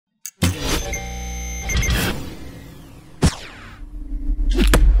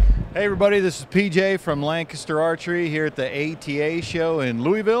Hey everybody, this is PJ from Lancaster Archery here at the ATA show in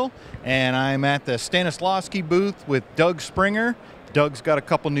Louisville, and I'm at the Stanislawski booth with Doug Springer. Doug's got a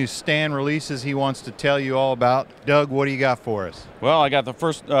couple new Stan releases he wants to tell you all about. Doug, what do you got for us? Well, I got the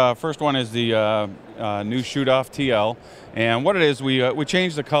first one is the new Shootoff TL, and what it is, we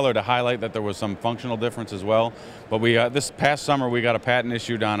changed the color to highlight that there was some functional difference as well. But we this past summer we got a patent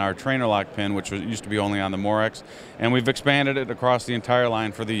issued on our trainer lock pin, which used to be only on the Morex, and we've expanded it across the entire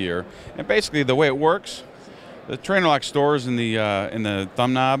line for the year. And basically, the way it works, the trainer lock stores in the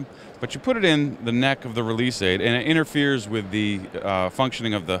thumb knob, but you put it in the neck of the release aid, and it interferes with the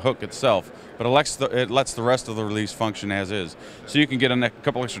functioning of the hook itself, but it lets the rest of the release function as is. So you can get a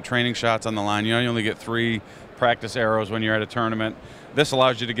couple extra training shots on the line. You only get 3 practice arrows when you're at a tournament. This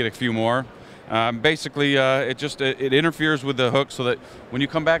allows you to get a few more. Basically, it interferes with the hook so that when you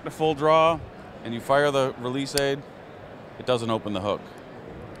come back to full draw and you fire the release aid, it doesn't open the hook.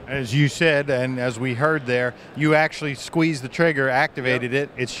 As you said, and as we heard there, you actually squeezed the trigger, activated it.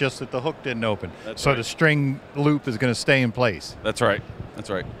 It's just that the hook didn't open. That's so right. The string loop is going to stay in place. That's right. That's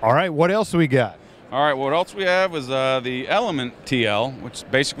right. All right, what else do we got? All right, what else we have is the Element TL, which is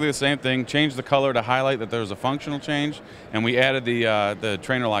basically the same thing. Changed the color to highlight that there was a functional change, and we added the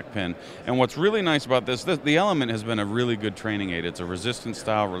trainer lock pin. And what's really nice about the Element has been a really good training aid. It's a resistance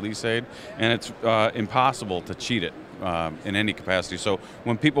style release aid, and it's impossible to cheat it in any capacity. So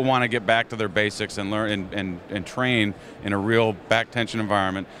when people want to get back to their basics and learn and train in a real back tension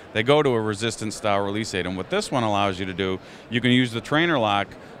environment, they go to a resistance style release aid. And what this one allows you to do, you can use the trainer lock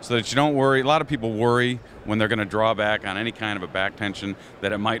so that you don't worry. A lot of people worry when they're going to draw back on any kind of a back tension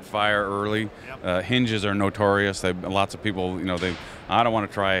that it might fire early. Yep. Hinges are notorious. Lots of people, I don't want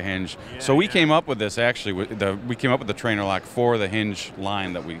to try a hinge. Yeah, so we came up with this actually. We came up with the trainer lock for the hinge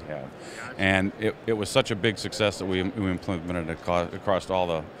line that we have, and it was such a big success that we implemented it across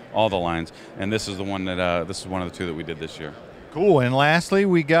all the lines. And this is the one that this is one of the 2 that we did this year. Cool. And lastly,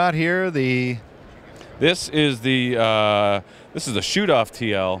 we got here This is the Shootoff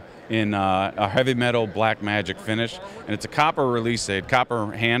TL in a heavy metal black magic finish, and it's a copper release aid,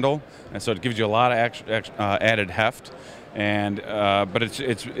 copper handle, and so it gives you a lot of added heft. And but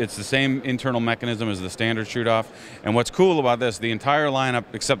it's the same internal mechanism as the standard Shootoff. And what's cool about this, the entire lineup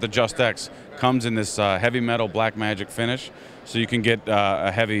except the Just X comes in this heavy metal black magic finish. So you can get a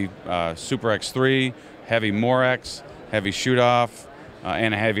heavy Super X3, heavy Morex, heavy Shootoff,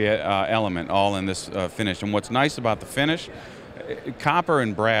 and a heavy Element, all in this finish. And what's nice about the finish, copper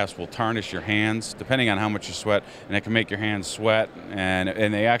and brass will tarnish your hands depending on how much you sweat, and it can make your hands sweat,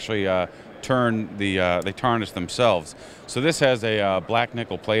 and they actually they tarnish themselves. So this has a black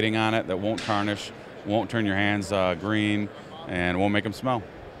nickel plating on it that won't tarnish, won't turn your hands green, and won't make them smell.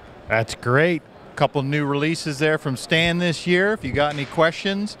 That's great. Couple new releases there from Stan this year. If you got any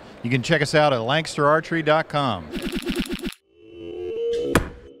questions, you can check us out at lancasterarchery.com.